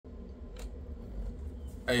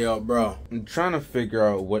Hey, yo, bro. I'm trying to figure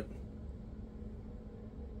out what...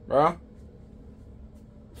 Bro?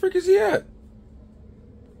 The frick is he at?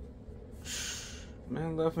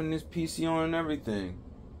 Man left in this PC on and everything.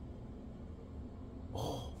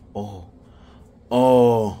 Oh.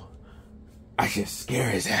 I should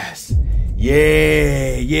scare his ass.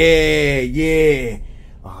 Yeah.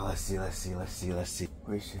 Oh, let's see. Where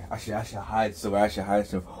I should hide somewhere.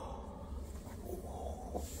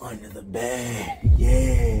 Under the bed.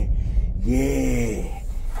 Yeah.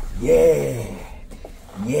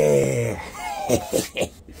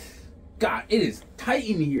 God, it is tight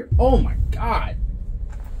in here. Oh my God.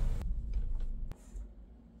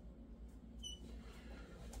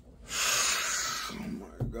 Oh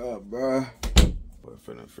my God, bro. We're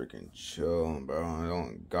finna freaking chill, bro.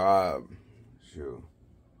 On God. Shoot.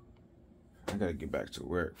 I gotta get back to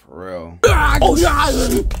work, for real. Oh,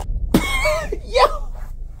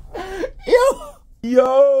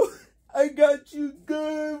 Yo, I got you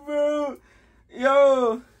good, bro.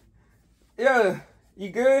 Yo, yeah,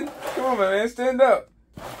 you good? Come on, man, stand up.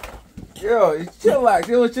 Yo, chillax.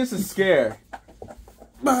 It was just a scare,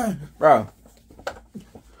 bro.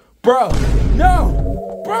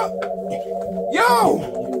 No, bro.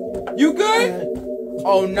 Yo, you good?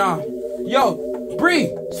 Oh no, yo,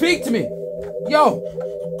 Bree, speak to me. Yo,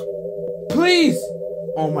 please.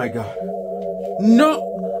 Oh my God.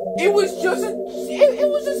 No, it was just a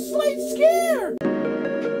slight scare.